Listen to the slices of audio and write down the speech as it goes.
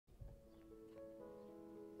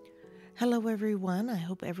Hello, everyone. I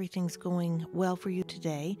hope everything's going well for you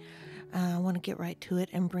today. I want to get right to it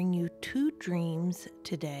and bring you two dreams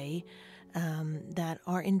today that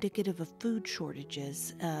are indicative of food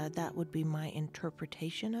shortages. That would be my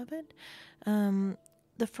interpretation of it.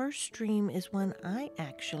 The first dream is one I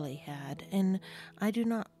actually had, and I do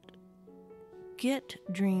not get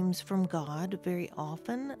dreams from God very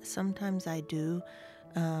often. Sometimes I do.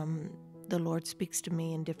 The Lord speaks to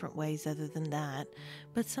me in different ways other than that.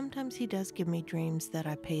 But sometimes He does give me dreams that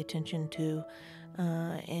I pay attention to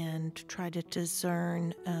and try to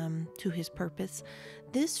discern to His purpose.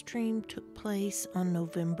 This dream took place on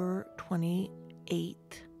November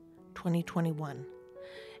 28th, 2021.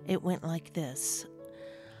 It went like this.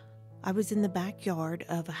 I was in the backyard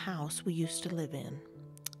of a house we used to live in,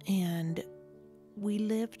 and we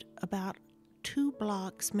lived about 2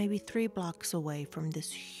 blocks, maybe 3 blocks away from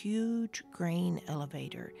this huge grain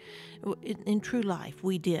elevator. In true life,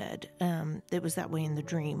 we did. It was that way in the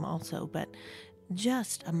dream also, but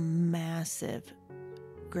just a massive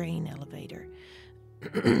grain elevator.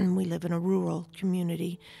 We live in a rural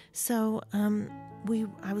community, so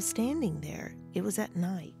I was standing there. It was at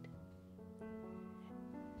night,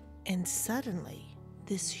 and suddenly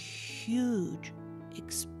this huge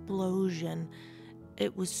explosion.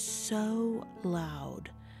 It was so loud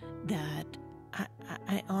that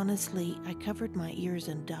I honestly, I covered my ears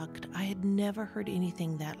and ducked. I had never heard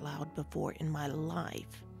anything that loud before in my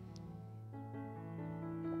life.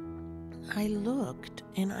 I looked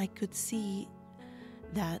and I could see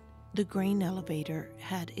that the grain elevator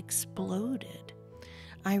had exploded.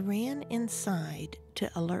 I ran inside to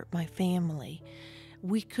alert my family.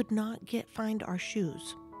 We could not find our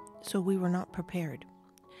shoes, so we were not prepared.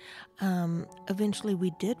 Eventually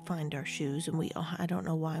we did find our shoes, and I don't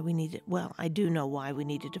know why we needed, well, I do know why we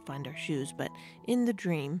needed to find our shoes, but in the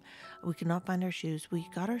dream, we could not find our shoes. We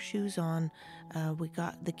got our shoes on.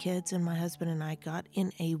 The kids and my husband and I got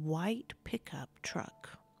in a white pickup truck,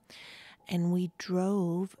 and we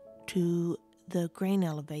drove to the grain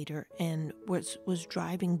elevator and was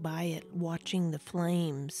driving by it, watching the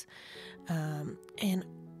flames,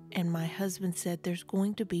 and my husband said, "There's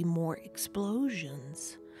going to be more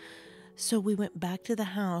explosions." So we went back to the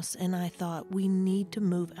house, and I thought, we need to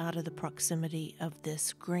move out of the proximity of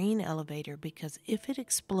this grain elevator, because if it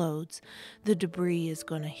explodes, the debris is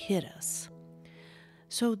going to hit us.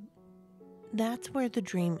 So that's where the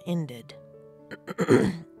dream ended.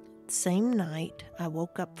 Same night, I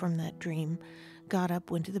woke up from that dream, got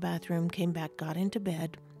up, went to the bathroom, came back, got into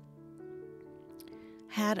bed,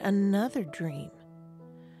 had another dream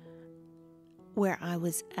where I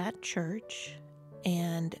was at church,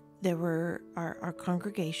 and our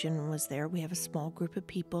congregation was there. We have a small group of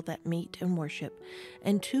people that meet and worship,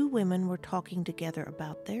 and 2 women were talking together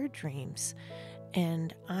about their dreams.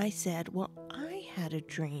 And I said, well, I had a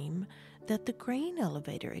dream that the grain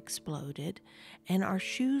elevator exploded and our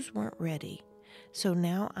shoes weren't ready. So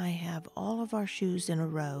now I have all of our shoes in a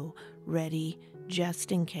row ready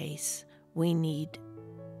just in case we need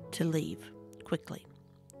to leave quickly.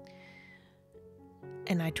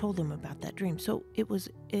 And I told them about that dream. So it was,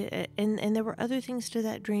 and there were other things to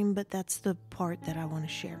that dream, but that's the part that I want to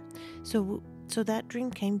share. So that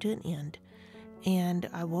dream came to an end, and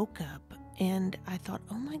I woke up, and I thought,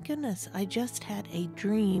 oh my goodness, I just had a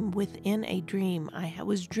dream within a dream. I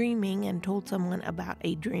was dreaming and told someone about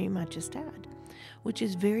a dream I just had, which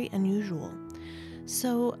is very unusual.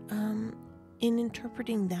 So in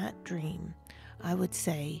interpreting that dream, I would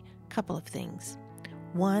say a couple of things.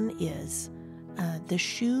 One is, the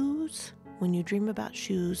shoes, when you dream about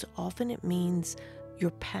shoes, often it means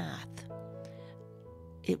your path.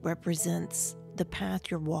 It represents the path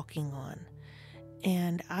you're walking on.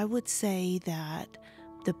 And I would say that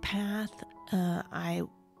the path I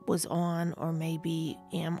was on, or maybe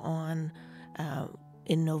am on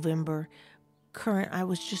in November, I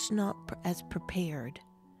was just not as prepared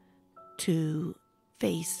to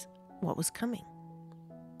face what was coming.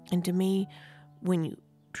 And to me, when you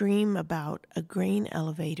dream about a grain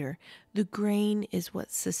elevator, the grain is what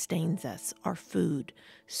sustains us, our food.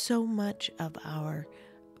 So much of our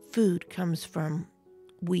food comes from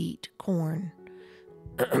wheat, corn,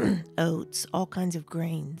 oats, all kinds of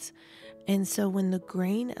grains. And so when the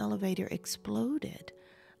grain elevator exploded,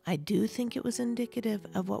 I do think it was indicative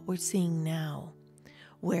of what we're seeing now,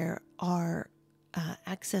 where our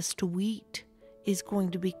access to wheat is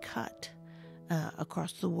going to be cut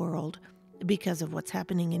across the world because of what's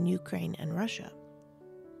happening in Ukraine and Russia.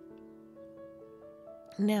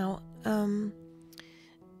 Now,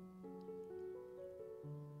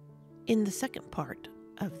 in the second part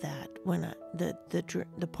of that, when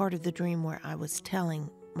the part of the dream where I was telling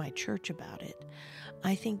my church about it.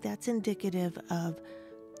 I think that's indicative of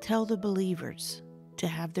tell the believers to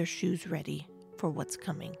have their shoes ready for what's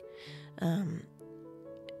coming.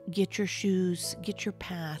 Get your shoes, get your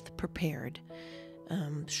path prepared.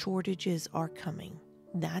 Shortages are coming.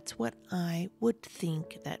 That's what I would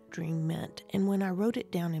think that dream meant. And when I wrote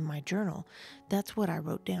it down in my journal, that's what I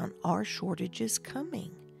wrote down. Are shortages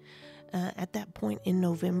coming? At that point in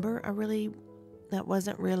November, that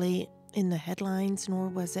wasn't really in the headlines, nor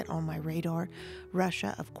was it on my radar.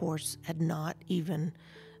 Russia, of course, had not even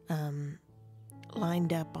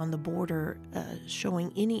lined up on the border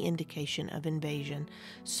showing any indication of invasion.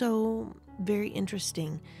 So very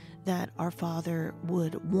interesting that our Father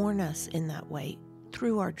would warn us in that way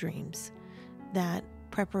through our dreams, that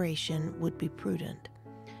preparation would be prudent.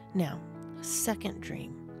 Now, second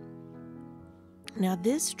dream. Now,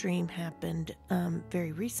 this dream happened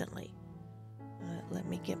very recently. Let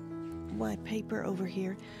me get my paper over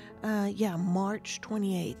here. March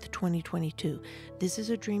 28th, 2022. This is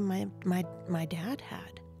a dream my dad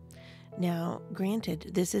had. Now,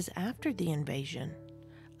 granted, this is after the invasion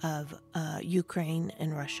of Ukraine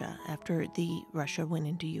and Russia, after Russia went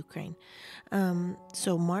into Ukraine.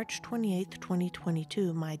 So March 28th,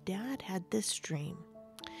 2022, my dad had this dream.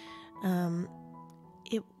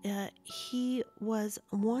 He was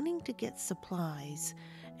wanting to get supplies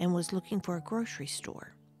and was looking for a grocery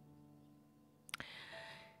store.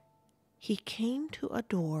 He came to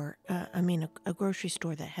a grocery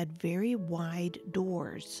store that had very wide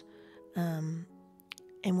doors. And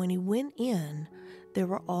when he went in, there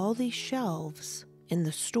were all these shelves in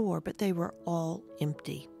the store, but they were all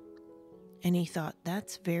empty. And he thought,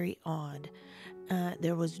 that's very odd.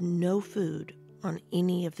 There was no food on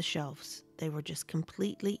any of the shelves. They were just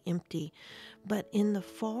completely empty. But in the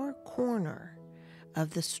far corner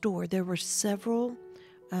of the store, there were several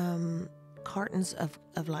cartons of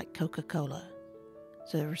like Coca-Cola.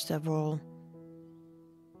 So there were several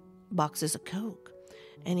boxes of Coke.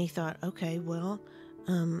 And he thought, okay, well,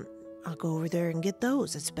 I'll go over there and get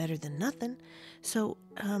those. It's better than nothing. So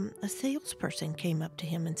a salesperson came up to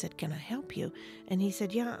him and said, can I help you? And he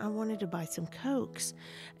said, yeah, I wanted to buy some Cokes.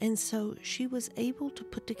 And so she was able to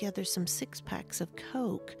put together some 6-packs of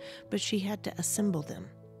Coke, but she had to assemble them.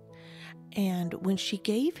 And when she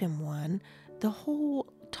gave him one, the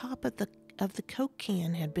whole top of the Coke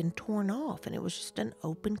can had been torn off, and it was just an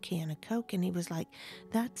open can of Coke. And he was like,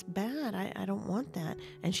 that's bad. I don't want that.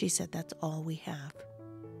 And she said, that's all we have.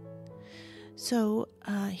 So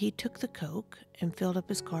he took the Coke and filled up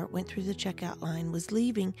his cart, went through the checkout line, was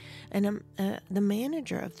leaving, and the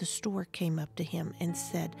manager of the store came up to him and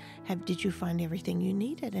said, did you find everything you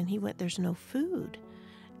needed? And he went, there's no food.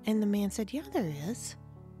 And the man said, yeah, there is.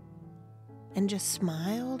 And just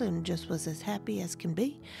smiled and just was as happy as can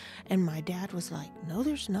be. And my dad was like, no,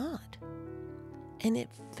 there's not. And it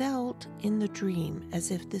felt in the dream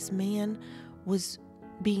as if this man was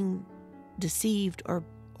being deceived or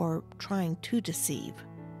trying to deceive.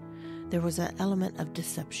 There was an element of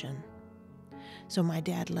deception. So my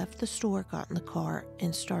dad left the store, got in the car,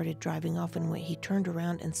 and started driving off. And when he turned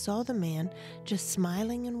around and saw the man just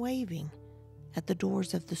smiling and waving at the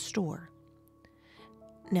doors of the store.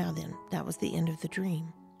 Now then, that was the end of the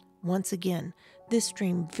dream. Once again, this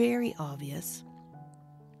dream very obvious.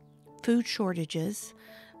 Food shortages.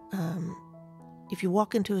 If you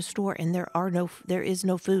walk into a store and there is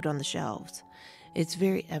no food on the shelves, it's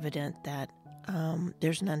very evident that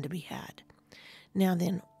there's none to be had. Now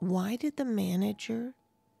then, why did the manager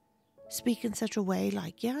speak in such a way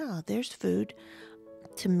like, yeah, there's food?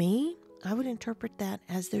 To me, I would interpret that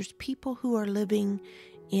as there's people who are living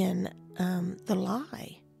in the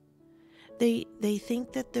lie. They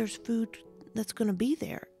think that there's food that's going to be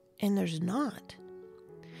there, and there's not.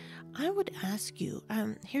 I would ask you,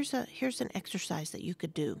 here's an exercise that you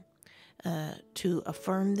could do to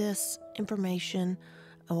affirm this information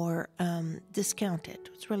or discount it.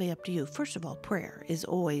 It's really up to you. First of all, prayer is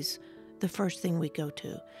always the first thing we go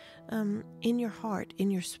to. In your heart, in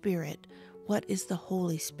your spirit, what is the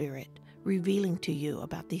Holy Spirit revealing to you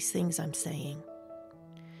about these things I'm saying?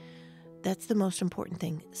 That's the most important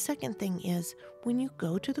thing. Second thing is, when you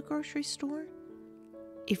go to the grocery store,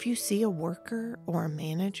 if you see a worker or a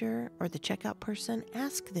manager or the checkout person,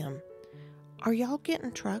 ask them, are y'all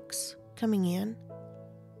getting trucks coming in?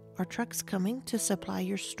 Are trucks coming to supply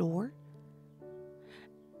your store?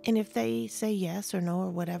 And if they say yes or no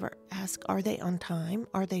or whatever, ask, are they on time?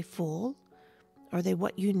 Are they full? Are they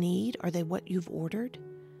what you need? Are they what you've ordered?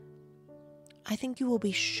 I think you will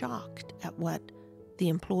be shocked at what the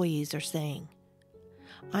employees are saying.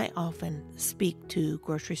 I often speak to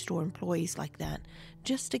grocery store employees like that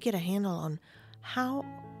just to get a handle on How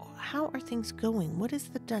are things going? What is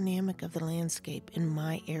the dynamic of the landscape in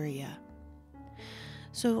my area?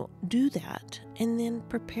 So do that and then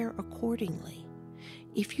prepare accordingly.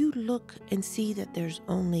 If you look and see that there's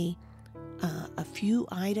only a few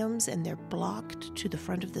items and they're blocked to the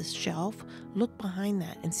front of this shelf, look behind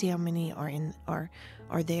that and see how many are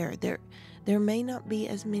there. There may not be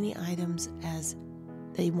as many items as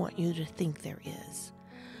they want you to think there is.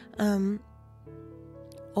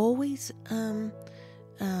 Always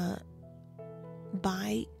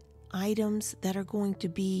buy items that are going to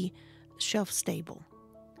be shelf stable,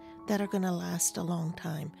 that are going to last a long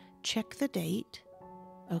time. Check the date,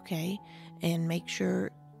 okay, and make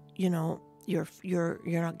sure you're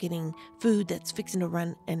not getting food that's fixing to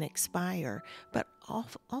run and expire. But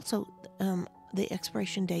also, the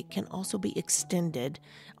expiration date can also be extended.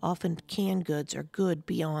 Often canned goods are good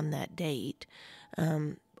beyond that date.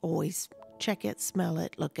 Always check it, smell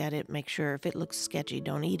it, look at it, make sure. If it looks sketchy,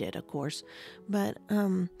 don't eat it, of course. But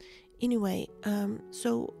anyway,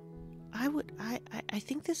 so I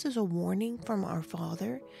think this is a warning from our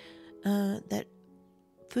Father that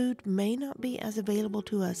food may not be as available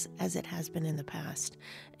to us as it has been in the past.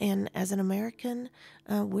 And as an American,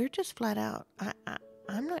 we're just flat out,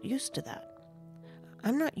 I'm not used to that.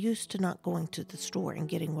 I'm not used to not going to the store and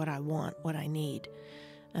getting what I want, what I need.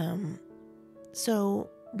 So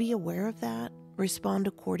be aware of that, respond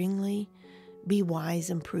accordingly, be wise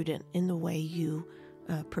and prudent in the way you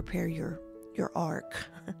prepare your ark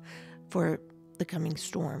for the coming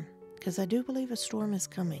storm. Because I do believe a storm is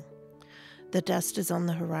coming. The dust is on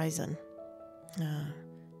the horizon.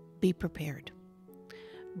 Be prepared.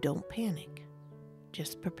 Don't panic.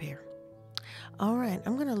 Just prepare. All right,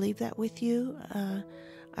 I'm going to leave that with you.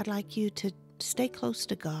 I'd like you to stay close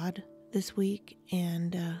to God this week,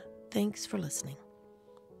 and thanks for listening.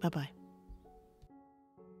 Bye-bye.